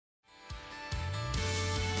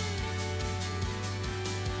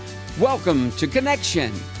Welcome to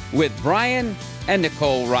Connection with Brian and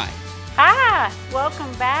Nicole Wright. Hi,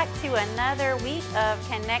 welcome back to another week of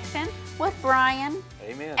Connection with Brian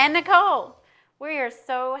and Nicole. We are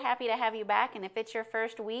so happy to have you back, and if it's your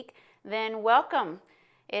first week, then welcome.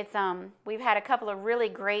 We've had a couple of really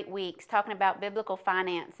great weeks talking about biblical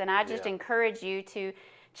finance, and I just encourage you to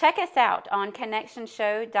check us out on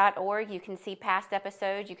connectionshow.org. You can see past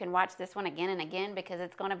episodes. You can watch this one again and again because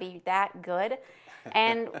it's going to be that good.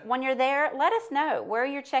 And when you're there, let us know where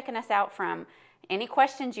you're checking us out from. Any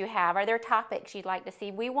questions you have, are there topics you'd like to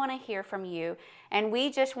see? We want to hear from you, and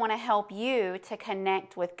we just want to help you to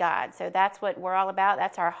connect with God. So that's what we're all about.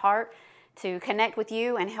 That's our heart, to connect with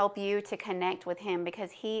you and help you to connect with Him,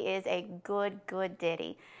 because He is a good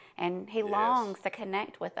daddy, and He longs to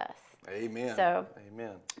connect with us. Amen. So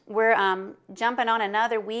Amen. We're jumping on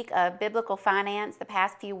another week of biblical finance. The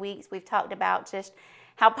past few weeks we've talked about just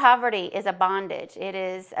how poverty is a bondage. It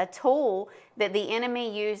is a tool that the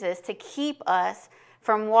enemy uses to keep us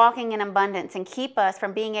from walking in abundance and keep us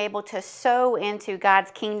from being able to sow into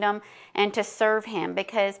God's kingdom and to serve Him,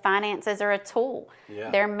 because finances are a tool.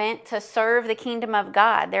 Yeah. They're meant to serve the kingdom of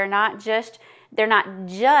God. They're not just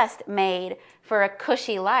made for a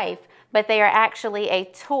cushy life, but they are actually a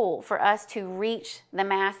tool for us to reach the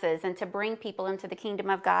masses and to bring people into the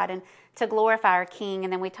kingdom of God and to glorify our King.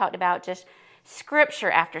 And then we talked about just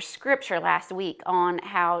scripture after scripture last week on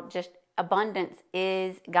how just abundance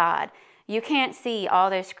is God. You can't see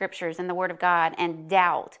all those scriptures in the Word of God and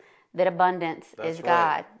doubt that abundance is Right.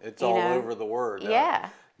 God. It's all over the Word. Yeah.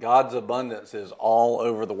 God's abundance is all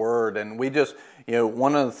over the Word. And we just,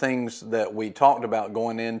 one of the things that we talked about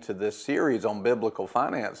going into this series on biblical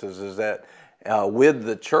finances is that with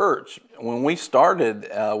the church, when we started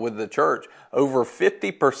with the church, over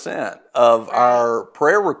 50% of our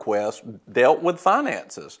prayer requests dealt with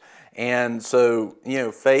finances. And so,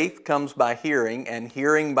 faith comes by hearing, and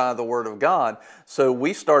hearing by the Word of God. So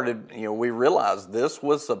we started, we realized this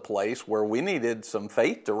was a place where we needed some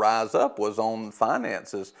faith to rise up, was on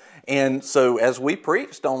finances. And so as we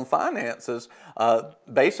preached on finances,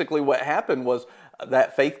 basically what happened was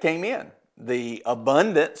that faith came in. The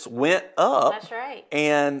abundance went up. That's right.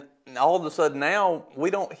 And all of a sudden now we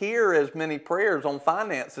don't hear as many prayers on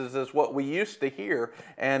finances as what we used to hear.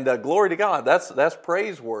 And glory to God, that's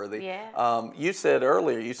praiseworthy. Yeah. You said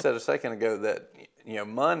a second ago that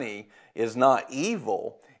money is not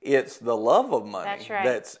evil. It's the love of money. That's right.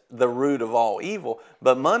 That's the root of all evil.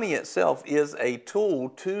 But money itself is a tool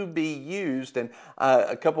to be used. And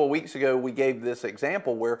a couple of weeks ago, we gave this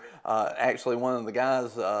example where actually one of the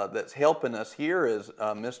guys that's helping us here is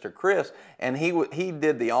Mr. Chris. And he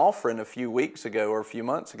did the offering a few weeks ago or a few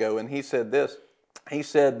months ago. And he said this. He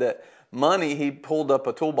said that money, he pulled up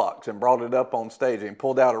a toolbox and brought it up on stage and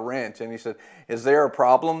pulled out a wrench. And he said, is there a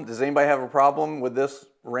problem? Does anybody have a problem with this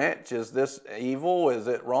wrench? Is this evil? Is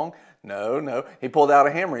it wrong? No. He pulled out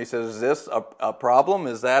a hammer. He says, is this a problem?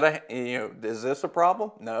 Is this a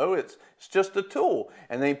problem? No, it's just a tool.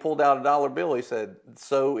 And then he pulled out a dollar bill. He said,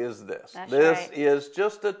 so is this. This is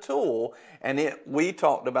just a tool. And we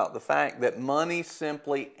talked about the fact that money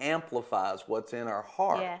simply amplifies what's in our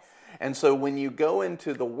heart. Yes. And so when you go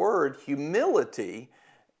into the word, humility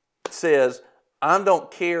says, I don't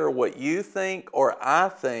care what you think or I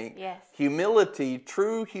think. Yes. Humility,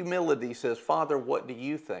 true humility says, Father, what do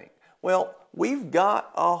you think? Well, we've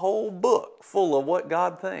got a whole book full of what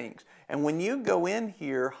God thinks. And when you go in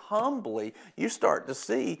here humbly, you start to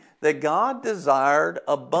see that God desired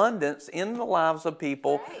abundance in the lives of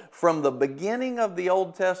people from the beginning of the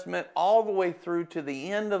Old Testament all the way through to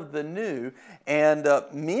the end of the New. And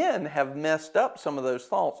men have messed up some of those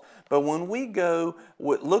thoughts. But when we go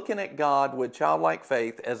looking at God with childlike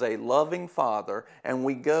faith as a loving Father, and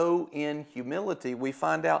we go in humility, we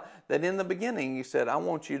find out that in the beginning He said, I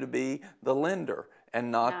want you to be the lender and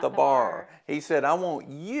not the borrower. He said, I want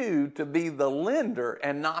you to be the lender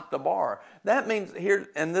and not the borrower. That means here,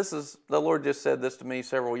 and the Lord just said this to me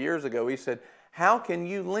several years ago. He said, how can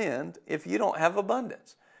you lend if you don't have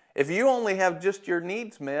abundance? If you only have just your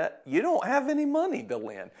needs met, you don't have any money to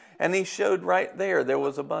lend. And He showed right there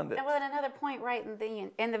was abundance. Well, and another point right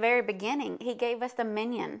in the very beginning, He gave us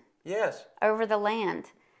dominion. Yes. Over the land.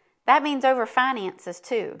 That means over finances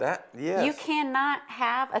too. Yes. You cannot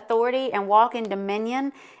have authority and walk in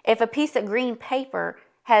dominion if a piece of green paper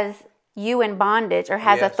has you in bondage or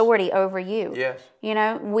has authority over you. Yes.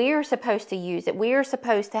 We're supposed to use it. We're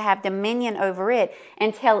supposed to have dominion over it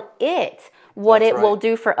until it what That's it right. will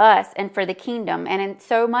do for us and for the kingdom. And in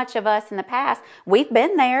so much of us in the past, we've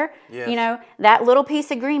been there. Yes. You know, that little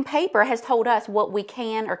piece of green paper has told us what we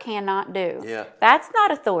can or cannot do. Yeah. That's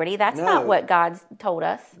not authority. That's No. not what God's told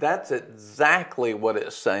us. That's exactly what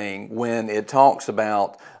it's saying when it talks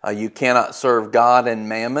about you cannot serve God and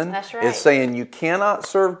mammon. That's right. It's saying you cannot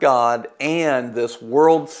serve God and this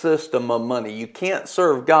world system of money. You can't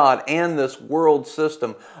serve God and this world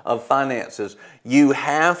system of finances. You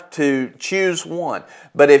have to choose one.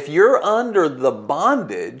 But if you're under the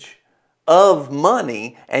bondage of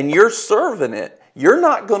money and you're serving it, you're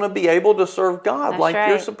not going to be able to serve God That's like right.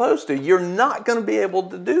 you're supposed to. You're not going to be able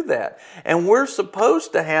to do that. And we're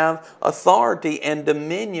supposed to have authority and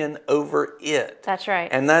dominion over it. That's right.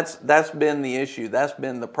 And that's been the issue. That's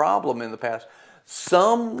been the problem in the past.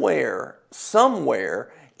 Somewhere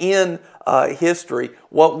in history,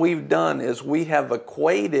 what we've done is we have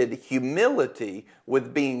equated humility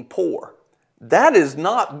with being poor. That is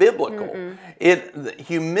not biblical.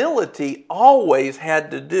 Humility always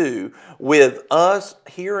had to do with us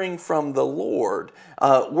hearing from the Lord.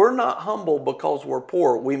 We're not humble because we're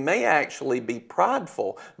poor. We may actually be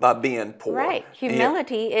prideful by being poor. Right.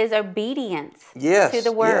 Humility is obedience Yes, to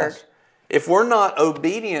the word. yes. If we're not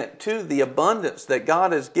obedient to the abundance that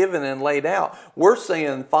God has given and laid out, we're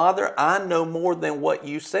saying, Father, I know more than what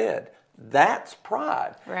you said. That's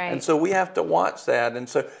pride. Right. And so we have to watch that. And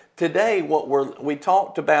so today we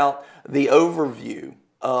talked about the overview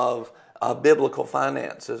of biblical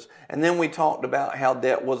finances, and then we talked about how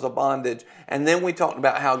debt was a bondage, and then we talked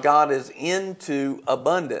about how God is into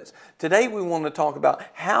abundance. Today we want to talk about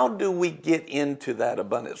how do we get into that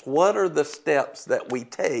abundance? What are the steps that we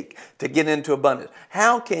take to get into abundance?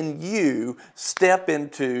 How can you step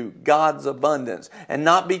into God's abundance and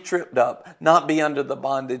not be tripped up, not be under the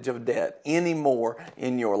bondage of debt anymore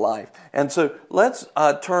in your life? And so let's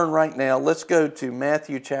turn right now. Let's go to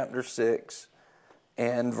Matthew chapter 6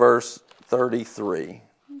 and verse 33.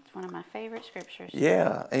 It's one of my favorite scriptures.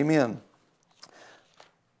 Yeah, amen.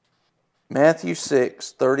 Matthew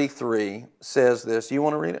 6:33 says this. You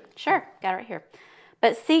want to read it? Sure, got it right here.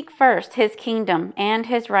 But seek first his kingdom and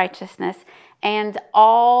his righteousness, and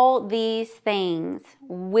all these things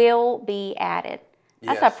will be added.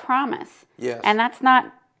 That's Yes. a promise. Yes. And that's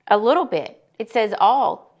not a little bit. It says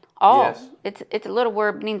all. All. Yes. It's a little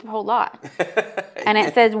word, means a whole lot. And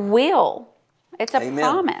it says will. It's a Amen.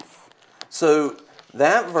 promise. So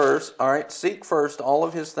that verse, all right, seek first all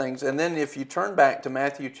of his things. And then if you turn back to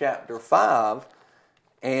Matthew chapter 5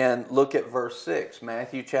 and look at verse 6,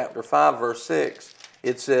 Matthew chapter 5, verse 6,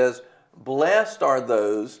 it says, blessed are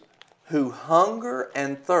those who hunger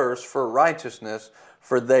and thirst for righteousness,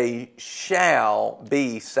 for they shall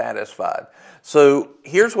be satisfied. So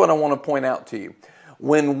here's what I want to point out to you.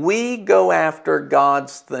 When we go after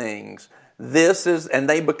God's things, and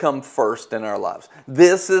they become first in our lives.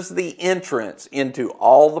 This is the entrance into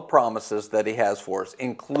all the promises that he has for us,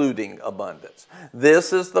 including abundance.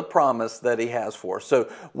 This is the promise that he has for us.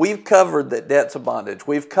 So we've covered that debt's a bondage.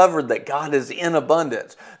 We've covered that God is in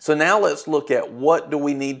abundance. So now let's look at what do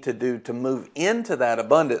we need to do to move into that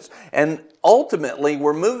abundance. And ultimately,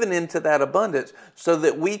 we're moving into that abundance so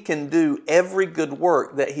that we can do every good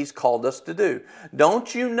work that he's called us to do.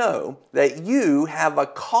 Don't you know that you have a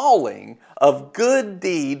calling of good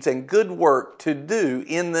deeds and good work to do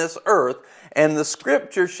in this earth? And the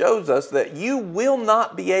scripture shows us that you will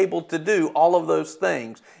not be able to do all of those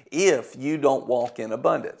things if you don't walk in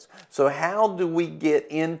abundance. So how do we get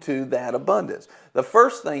into that abundance? The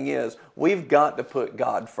first thing is we've got to put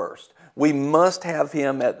God first. We must have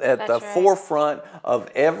him at the forefront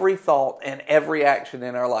of every thought and every action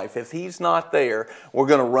in our life. If he's not there, we're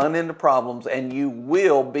going to run into problems, and you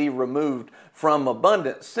will be removed from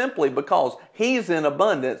abundance simply because he's in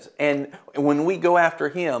abundance. And when we go after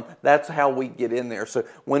him, that's how we get in there. So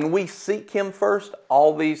when we seek him first,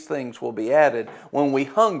 all these things will be added. When we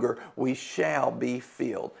hunger, we shall be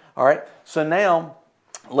filled. All right. So now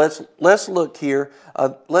let's look here.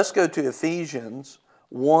 Let's go to Ephesians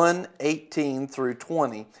 1:18 through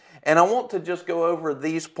 20. And I want to just go over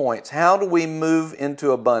these points. How do we move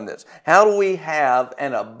into abundance? How do we have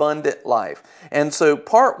an abundant life? And so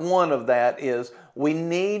part one of that is we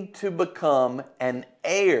need to become an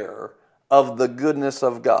heir of the goodness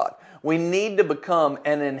of God. We need to become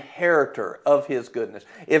an inheritor of his goodness.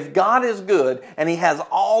 If God is good and he has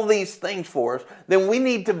all these things for us, then we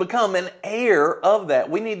need to become an heir of that.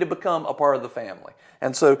 We need to become a part of the family.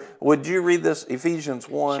 And so would you read this, Ephesians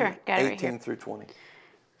 1, Sure, got it right 18 here. through 20?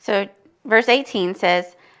 So verse 18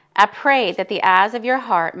 says, I pray that the eyes of your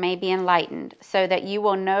heart may be enlightened, so that you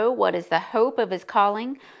will know what is the hope of his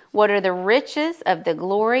calling, what are the riches of the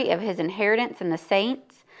glory of his inheritance in the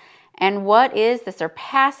saints, and what is the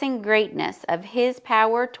surpassing greatness of his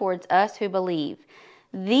power towards us who believe.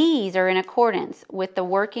 These are in accordance with the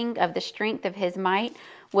working of the strength of his might,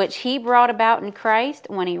 which he brought about in Christ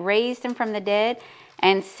when he raised him from the dead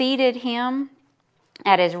and seated him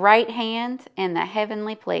at his right hand in the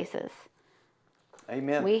heavenly places.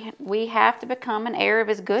 Amen. We have to become an heir of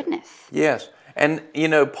his goodness. Yes. And,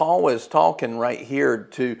 Paul is talking right here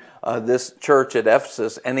to this church at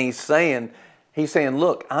Ephesus, and he's saying,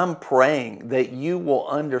 look, I'm praying that you will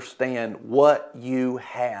understand what you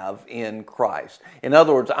have in Christ. In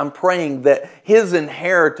other words, I'm praying that his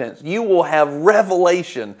inheritance, you will have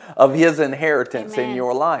revelation of his inheritance in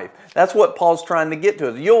your life. That's what Paul's trying to get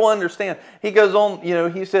to. You'll understand. He goes on,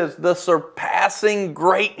 he says, the surpassing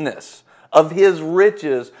greatness of his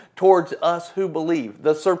riches towards us who believe.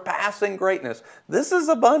 The surpassing greatness. This is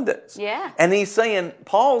abundance. Yeah. And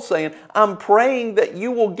Paul's saying, I'm praying that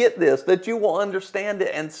you will get this, that you will understand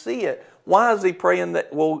it and see it. Why is he praying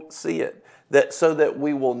that we'll see it? So that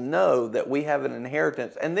we will know that we have an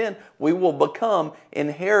inheritance. And then we will become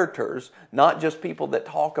inheritors, not just people that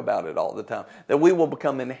talk about it all the time. That we will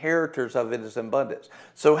become inheritors of its abundance.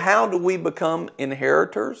 So how do we become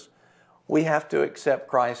inheritors? We have to accept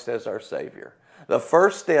Christ as our Savior. The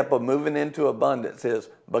first step of moving into abundance is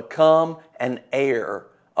become an heir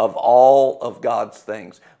of all of God's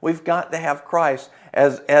things. We've got to have Christ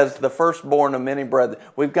as the firstborn of many brethren.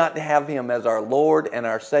 We've got to have him as our Lord and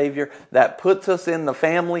our Savior. That puts us in the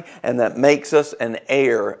family and that makes us an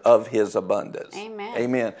heir of his abundance. Amen.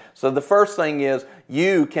 Amen. So the first thing is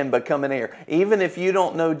you can become an heir. Even if you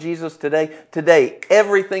don't know Jesus today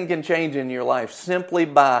everything can change in your life simply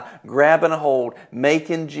by grabbing a hold,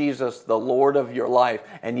 making Jesus the Lord of your life,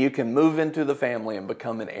 and you can move into the family and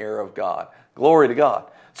become an heir of God. Glory to God.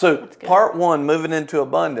 So part one, moving into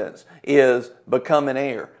abundance, is become an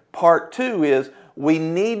heir. Part two is we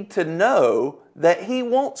need to know that he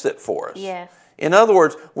wants it for us. Yes. In other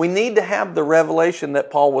words, we need to have the revelation that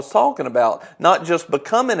Paul was talking about, not just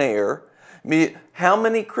become an heir. How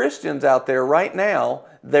many Christians out there right now,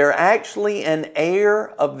 they're actually an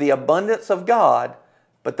heir of the abundance of God,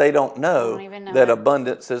 but they don't know that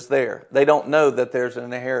abundance is there. They don't know that there's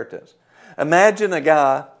an inheritance. Imagine a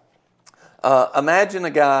guy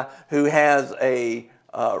who has a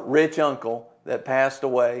rich uncle that passed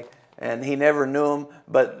away, and he never knew him,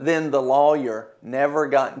 but then the lawyer never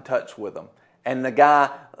got in touch with him. And the guy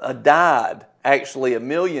died, actually a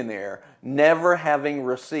millionaire, never having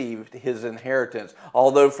received his inheritance.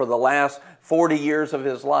 Although for the last 40 years of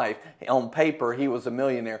his life, on paper, he was a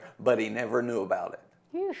millionaire, but he never knew about it.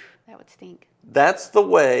 Whew, that would stink. That's the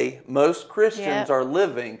way most Christians are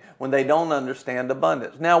living when they don't understand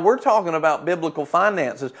abundance. Now, we're talking about biblical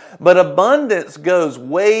finances, but abundance goes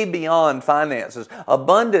way beyond finances.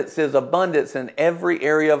 Abundance is abundance in every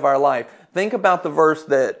area of our life. Think about the verse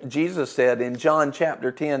that Jesus said in John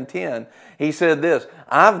chapter 10:10. He said this,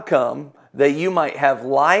 I've come that you might have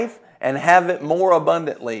life and have it more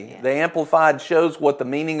abundantly. The Amplified shows what the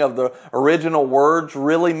meaning of the original words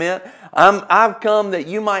really meant. I've come that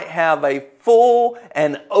you might have a full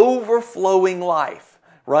and overflowing life,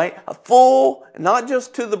 right? A full, not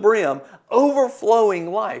just to the brim,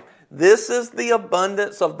 overflowing life. This is the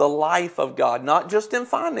abundance of the life of God, not just in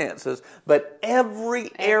finances, but every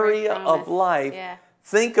area of life. Yeah.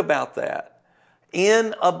 Think about that.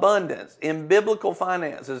 In abundance, in biblical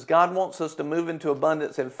finances, God wants us to move into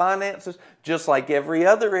abundance in finances just like every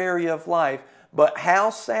other area of life. But how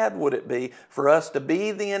sad would it be for us to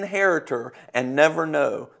be the inheritor and never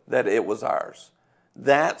know that it was ours?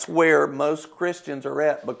 That's where most Christians are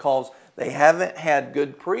at because they haven't had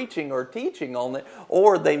good preaching or teaching on it,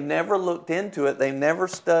 or they've never looked into it. They've never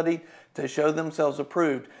studied to show themselves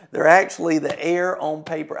approved. They're actually the heir on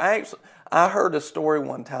paper. I heard a story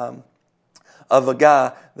one time of a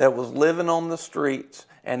guy that was living on the streets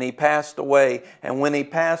and he passed away. And when he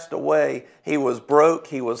passed away, he was broke,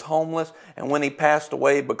 he was homeless. And when he passed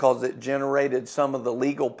away, because it generated some of the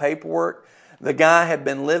legal paperwork, the guy had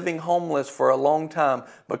been living homeless for a long time.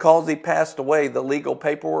 Because he passed away, the legal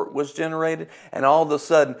paperwork was generated. And all of a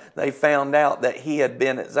sudden, they found out that he had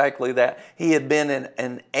been exactly that. He had been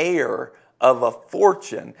an heir of a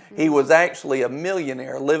fortune. He was actually a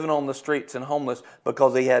millionaire living on the streets and homeless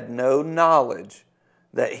because he had no knowledge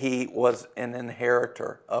that he was an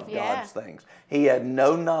inheritor of God's things. He had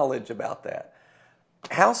no knowledge about that.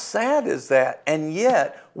 How sad is that? And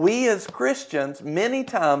yet, we as Christians many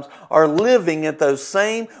times are living at those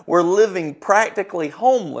same, we're living practically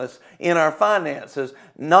homeless in our finances,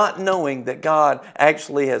 not knowing that God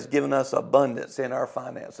actually has given us abundance in our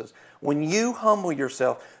finances. When you humble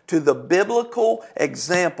yourself to the biblical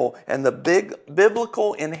example and the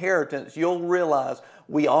biblical inheritance, you'll realize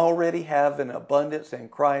we already have an abundance in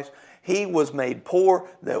Christ. He was made poor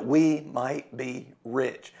that we might be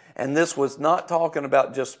rich. And this was not talking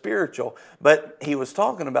about just spiritual, but he was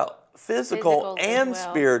talking about physical and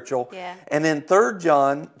spiritual. Yeah. And in 3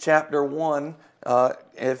 John chapter 1,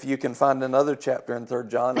 if you can find another chapter in 3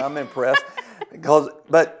 John, I'm impressed.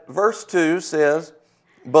 But verse 2 says,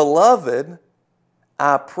 "Beloved,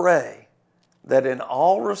 I pray that in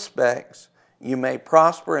all respects you may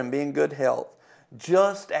prosper and be in good health,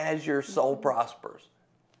 just as your soul prospers."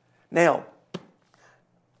 Now,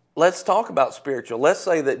 let's talk about spiritual. Let's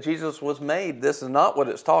say that Jesus was made. This is not what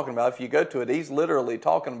it's talking about. If you go to it, he's literally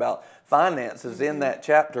talking about finances in that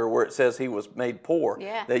chapter where it says he was made poor,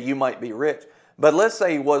 that you might be rich. But let's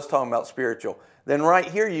say he was talking about spiritual. Then right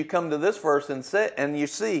here you come to this verse and you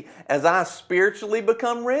see, as I spiritually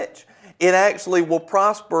become rich, it actually will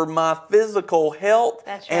prosper my physical health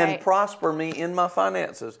and prosper me in my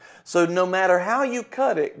finances. So no matter how you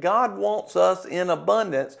cut it, God wants us in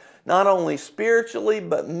abundance, not only spiritually,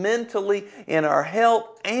 but mentally, in our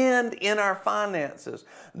health and in our finances.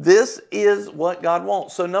 This is what God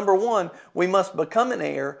wants. So number one, we must become an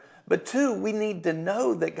heir. But two, we need to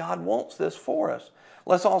know that God wants this for us.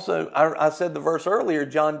 Let's also, I said the verse earlier,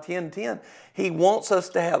 John 10:10. He wants us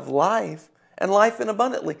to have life and life in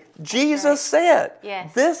abundantly. Jesus said,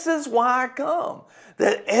 this is why I come,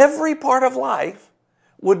 that every part of life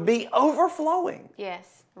would be overflowing.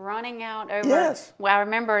 Yes. Running out over. Yes. Well, I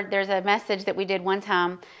remember there's a message that we did one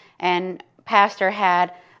time, and Pastor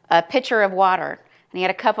had a pitcher of water, and he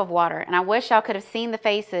had a cup of water. And I wish y'all could have seen the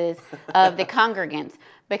faces of the congregants,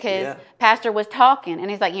 because Pastor was talking, and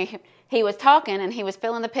he's like, he was talking, and he was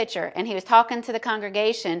filling the pitcher, and he was talking to the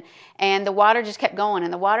congregation, and the water just kept going,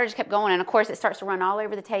 and the water just kept going. And of course, it starts to run all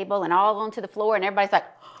over the table and all onto the floor, and everybody's like,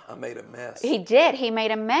 I made a mess. He did. He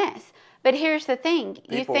made a mess. But here's the thing.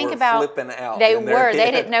 You think about they were.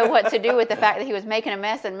 They didn't know what to do with the fact that he was making a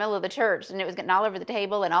mess in the middle of the church, and it was getting all over the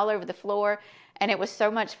table and all over the floor, and it was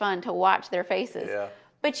so much fun to watch their faces. Yeah.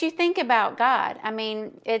 But you think about God. I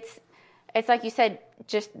mean, it's like you said,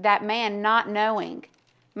 just that man not knowing.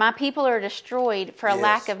 My people are destroyed for a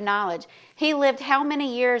lack of knowledge. He lived how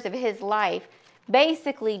many years of his life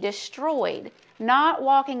basically destroyed, not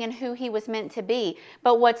walking in who he was meant to be.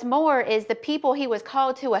 But what's more is the people he was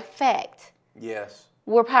called to affect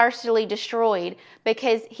were partially destroyed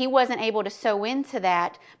because he wasn't able to sow into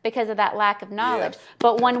that because of that lack of knowledge.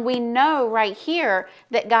 But when we know right here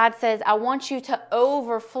that God says, I want you to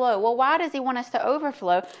overflow. Well, why does he want us to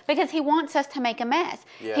overflow? Because he wants us to make a mess.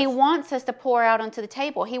 He wants us to pour out onto the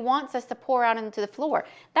table. He wants us to pour out into the floor.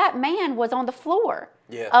 That man was on the floor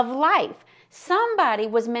of life. Somebody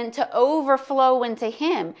was meant to overflow into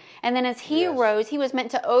him. And then as he rose, he was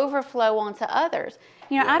meant to overflow onto others.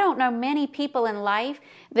 You know, I don't know many people in life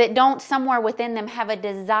that don't somewhere within them have a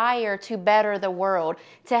desire to better the world,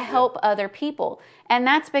 to help other people. And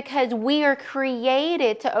that's because we are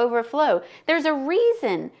created to overflow. There's a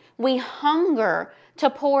reason we hunger to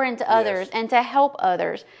pour into others and to help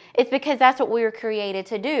others. It's because that's what we were created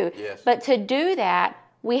to do. But to do that,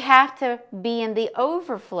 we have to be in the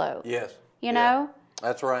overflow. You know?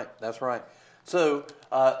 That's right. That's right. So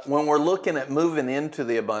when we're looking at moving into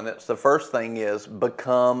the abundance, the first thing is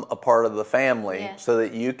become a part of the family so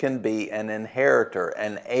that you can be an inheritor,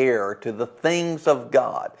 an heir to the things of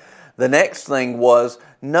God. The next thing was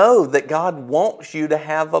know that God wants you to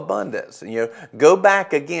have abundance. You know, go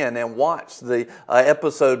back again and watch the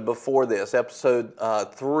episode before this, episode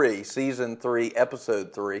 3, season 3,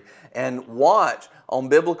 episode 3, and watch on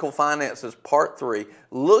Biblical Finances, part 3.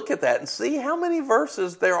 Look at that and see how many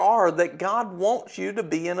verses there are that God wants you to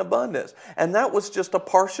be in abundance. And that was just a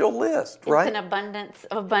partial list, right? It's an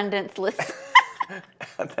abundance list.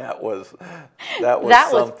 That was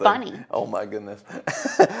something. Funny. Oh my goodness.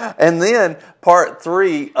 And then part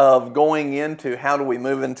 3 of going into how do we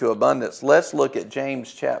move into abundance. Let's look at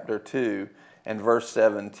James chapter 2 and verse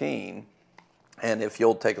 17. And if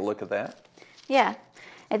you'll take a look at that. Yeah.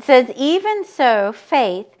 It says, even so,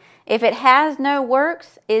 faith, if it has no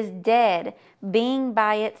works, is dead, being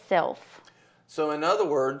by itself. So in other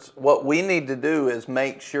words, what we need to do is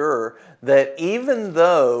make sure that even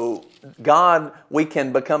though God, we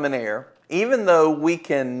can become an heir, even though we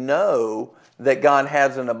can know that God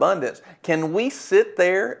has in abundance, can we sit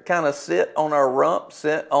there, kind of sit on our rump,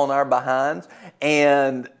 sit on our behinds,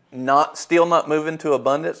 and still not move into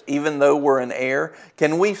abundance, even though we're in air?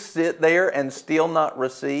 Can we sit there and still not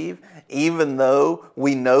receive, even though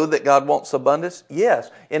we know that God wants abundance?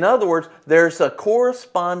 Yes. In other words, there's a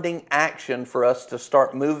corresponding action for us to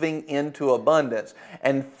start moving into abundance.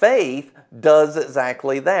 And faith does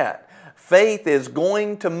exactly that. Faith is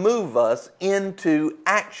going to move us into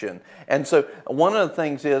action. And so one of the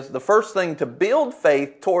things is, the first thing to build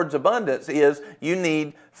faith towards abundance is you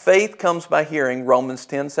need faith comes by hearing, Romans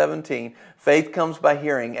 10:17. Faith comes by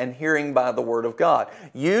hearing, and hearing by the Word of God.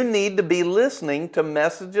 You need to be listening to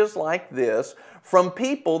messages like this from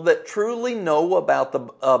people that truly know about the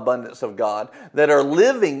abundance of God, that are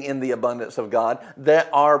living in the abundance of God, that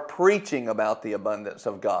are preaching about the abundance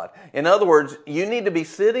of God. In other words, you need to be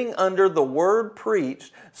sitting under the Word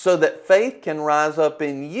preached so that faith can rise up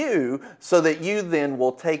in you, so that you then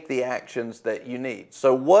will take the actions that you need.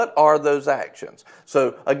 So what are those actions?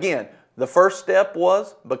 So again, the first step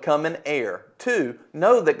was become an heir. 2,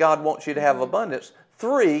 know that God wants you to have abundance.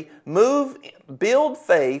 3, build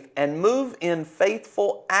faith and move in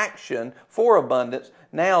faithful action for abundance.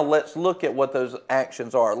 Now let's look at what those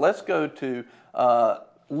actions are. Let's go to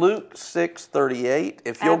Luke 6:38,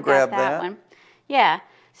 if you'll grab that. One. Yeah.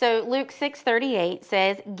 So Luke 6:38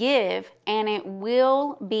 says, "Give, and it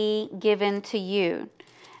will be given to you.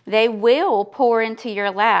 They will pour into your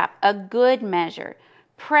lap a good measure,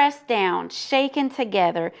 pressed down, shaken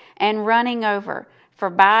together, and running over. For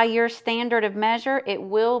by your standard of measure, it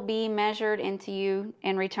will be measured into you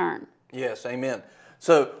in return." Yes, amen.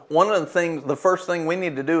 So one of the first thing we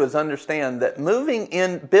need to do is understand that moving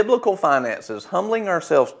in biblical finances, humbling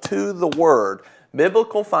ourselves to the Word,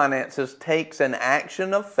 biblical finances takes an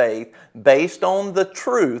action of faith based on the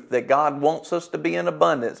truth that God wants us to be in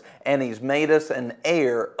abundance, and He's made us an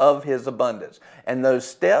heir of His abundance. And those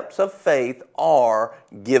steps of faith are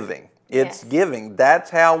giving. It's giving. That's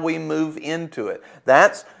how we move into it.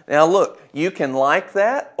 Now look, you can like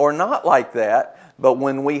that or not like that, but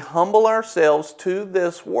when we humble ourselves to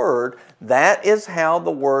this Word, that is how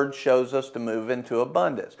the Word shows us to move into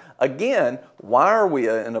abundance. Again, why are we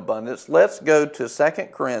in abundance? Let's go to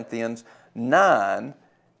 2 Corinthians 9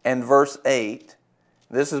 and verse 8.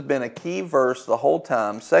 This has been a key verse the whole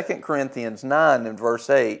time. 2 Corinthians 9 and verse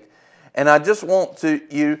 8. And I just want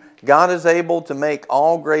God is able to make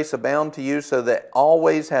all grace abound to you, so that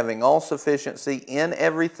always having all sufficiency in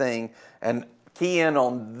everything, and key in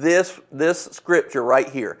on this scripture right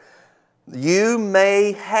here, you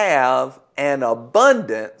may have an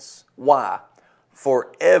abundance. Why?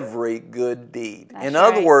 For every good deed. In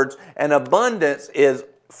other words, an abundance is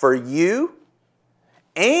for you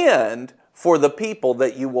and for the people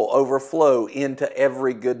that you will overflow into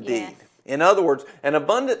every good deed. In other words, an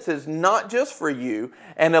abundance is not just for you.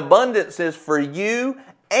 An abundance is for you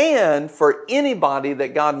and for anybody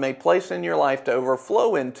that God may place in your life to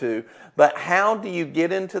overflow into. But how do you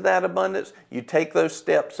get into that abundance? You take those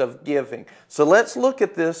steps of giving. So let's look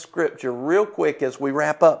at this scripture real quick as we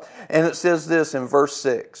wrap up. And it says this in verse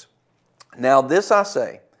 6. "Now this I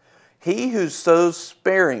say, he who sows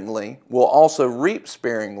sparingly will also reap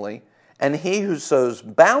sparingly, and he who sows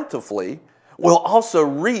bountifully will also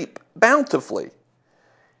reap bountifully."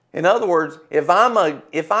 In other words, if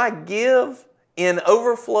I give in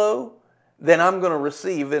overflow, then I'm going to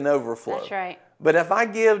receive in overflow. That's right. But if I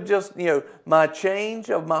give just, my change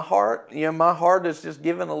of my heart, my heart is just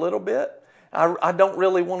giving a little bit, I don't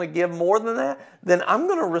really want to give more than that, then I'm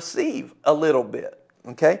going to receive a little bit.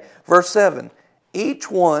 Okay? Verse 7, "Each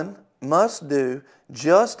one must do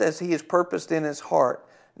just as he has purposed in his heart,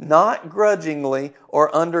 not grudgingly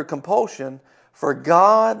or under compulsion, for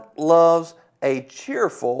God loves a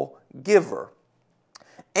cheerful giver.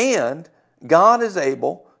 And God is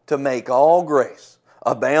able to make all grace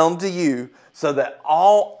abound to you, so that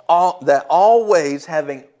that always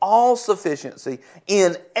having all sufficiency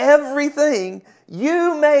in everything,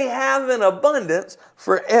 you may have an abundance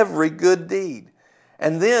for every good deed."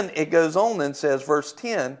 And then it goes on and says, verse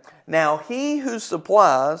 10, "Now he who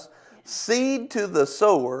supplies seed to the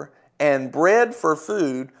sower and bread for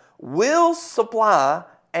food will supply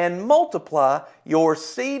and multiply your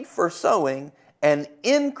seed for sowing and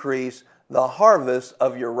increase the harvest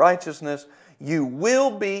of your righteousness. You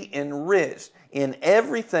will be enriched in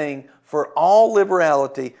everything for all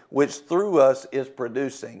liberality, which through us is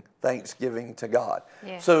producing thanksgiving to God."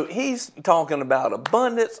 Yeah. So he's talking about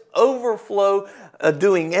abundance, overflow,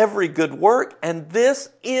 doing every good work, and this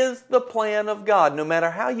is the plan of God. No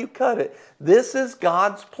matter how you cut it, this is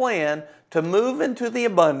God's plan to move into the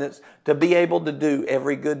abundance, to be able to do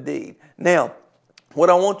every good deed. Now, what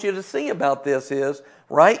I want you to see about this is,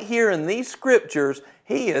 right here in these scriptures,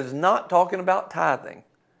 he is not talking about tithing.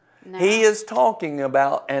 No. He is talking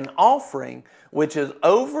about an offering which is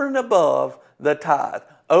over and above the tithe,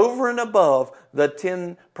 over and above the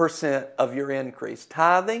 10% of your increase.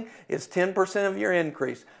 Tithing is 10% of your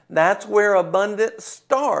increase. That's where abundance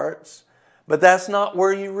starts, but that's not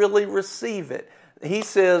where you really receive it. He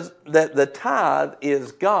says that the tithe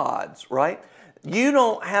is God's, right? You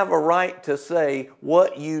don't have a right to say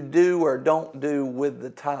what you do or don't do with the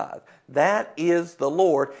tithe. That is the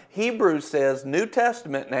Lord. Hebrews says, New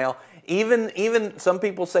Testament now, even some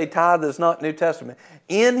people say tithe is not New Testament.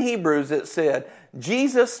 In Hebrews it said,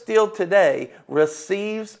 Jesus still today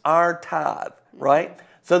receives our tithe, right?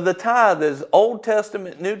 So the tithe is Old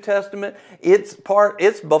Testament, New Testament. It's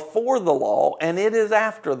before the law and it is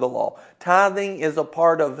after the law. Tithing is a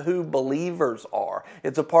part of who believers are.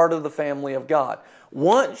 It's a part of the family of God.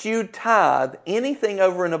 Once you tithe, anything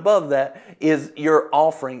over and above that is your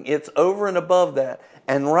offering. It's over and above that.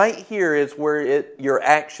 And right here is where your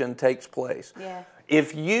action takes place. Yeah.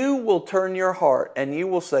 If you will turn your heart and you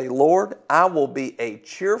will say, Lord, I will be a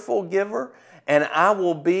cheerful giver and I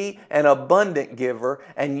will be an abundant giver,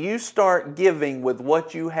 and you start giving with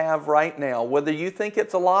what you have right now, whether you think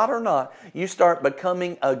it's a lot or not, you start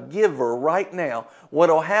becoming a giver right now. What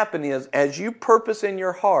will happen is, as you purpose in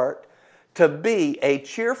your heart to be a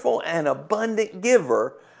cheerful and abundant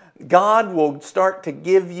giver, God will start to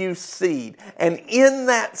give you seed. And in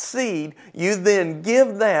that seed, you then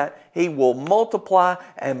give that, He will multiply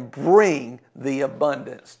and bring the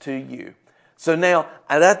abundance to you. So now,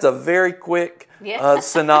 that's a very quick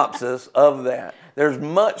synopsis of that. There's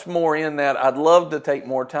much more in that. I'd love to take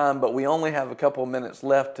more time, but we only have a couple of minutes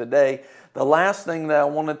left today. The last thing that I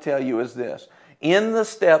want to tell you is this. In the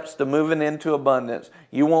steps to moving into abundance,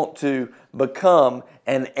 you want to become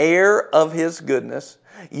an heir of His goodness.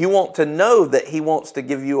 You want to know that He wants to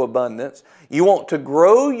give you abundance. You want to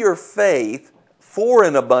grow your faith for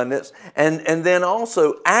an abundance, and then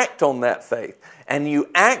also act on that faith. And you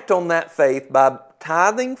act on that faith by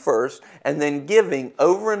tithing first and then giving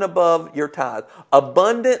over and above your tithe.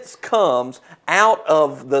 Abundance comes out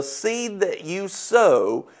of the seed that you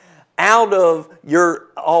sow, out of your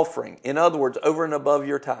offering. In other words, over and above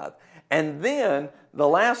your tithe. And then the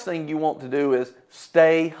last thing you want to do is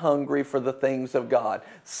stay hungry for the things of God.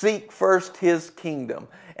 Seek first His kingdom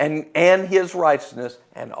and His righteousness,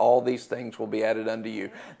 and all these things will be added unto you.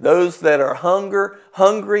 Those that are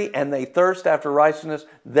hungry and they thirst after righteousness,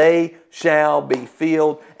 they shall be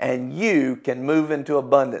filled, and you can move into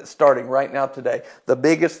abundance starting right now today. The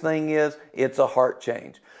biggest thing is, it's a heart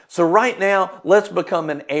change. So right now, let's become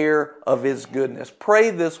an heir of His goodness. Pray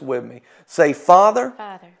this with me. Say, Father,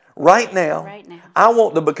 right now, I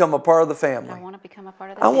want to become a part of the family. I want to become a part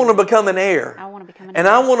of the family. I want to become an heir. I want to become an heir. And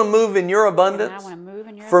I want to move in your abundance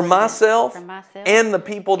for myself and the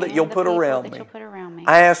people that you'll put around me.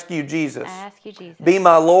 I ask you, Jesus, be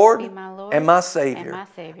my Lord and my Savior.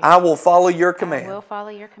 I will follow your command.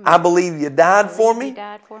 I believe you died for me,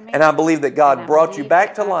 and I believe that God brought you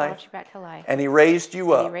back to life, and He raised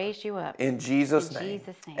you up. In Jesus' name,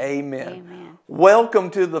 amen. Welcome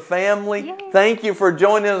to the family. Thank you for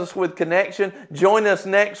joining us with Connection. Join us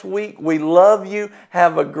next week. We love you.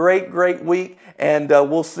 Have a great, great week, and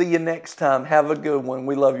we'll see you next time. Have a good one.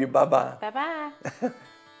 We love you. Bye-bye. Bye-bye.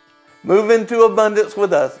 Move into abundance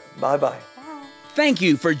with us. Bye-bye. Bye. Thank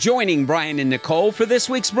you for joining Brian and Nicole for this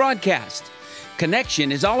week's broadcast.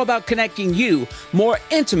 Connection is all about connecting you more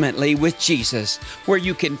intimately with Jesus, where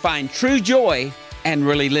you can find true joy and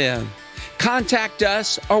really live. Contact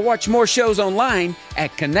us or watch more shows online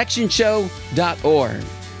at connectionshow.org.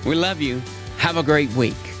 We love you. Have a great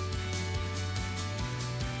week.